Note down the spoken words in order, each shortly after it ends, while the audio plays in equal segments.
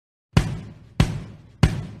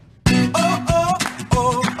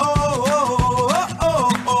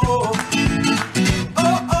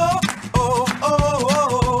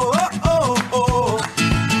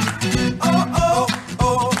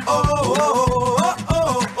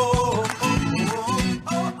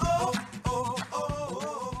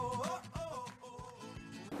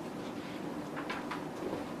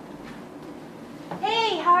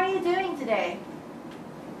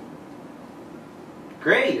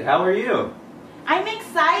Great, how are you? I'm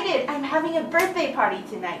excited. I'm having a birthday party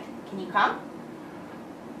tonight. Can you come?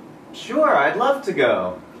 Sure, I'd love to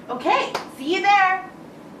go. Okay, see you there.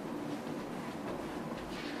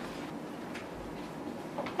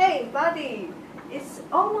 Hey, buddy. It's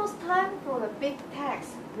almost time for the big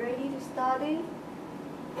test. Ready to study?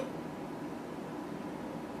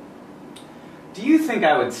 Do you think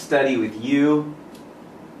I would study with you?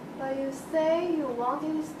 But you say you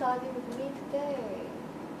wanted to study with me today.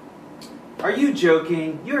 Are you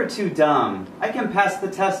joking? You're too dumb. I can pass the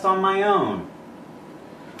test on my own.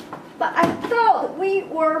 But I thought we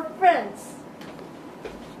were friends.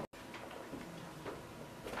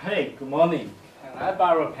 Hey, good morning. Can I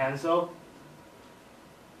borrow a pencil?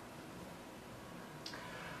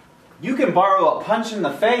 You can borrow a punch in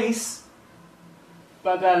the face.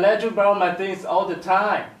 But I let you borrow my things all the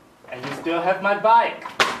time, and you still have my bike.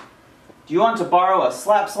 Do you want to borrow a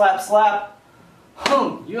slap, slap, slap?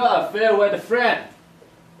 You are a fair weather friend.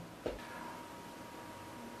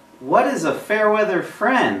 What is a fair weather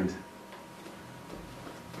friend?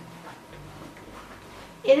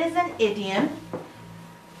 It is an idiom.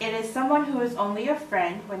 It is someone who is only a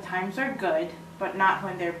friend when times are good, but not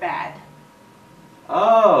when they're bad.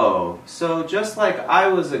 Oh, so just like I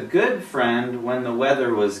was a good friend when the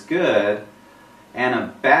weather was good, and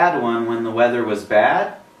a bad one when the weather was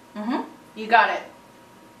bad? You got it.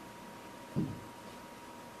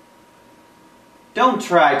 Don't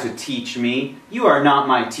try to teach me. You are not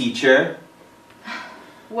my teacher.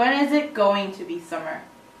 When is it going to be summer?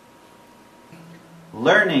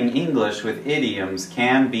 Learning English with idioms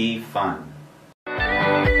can be fun.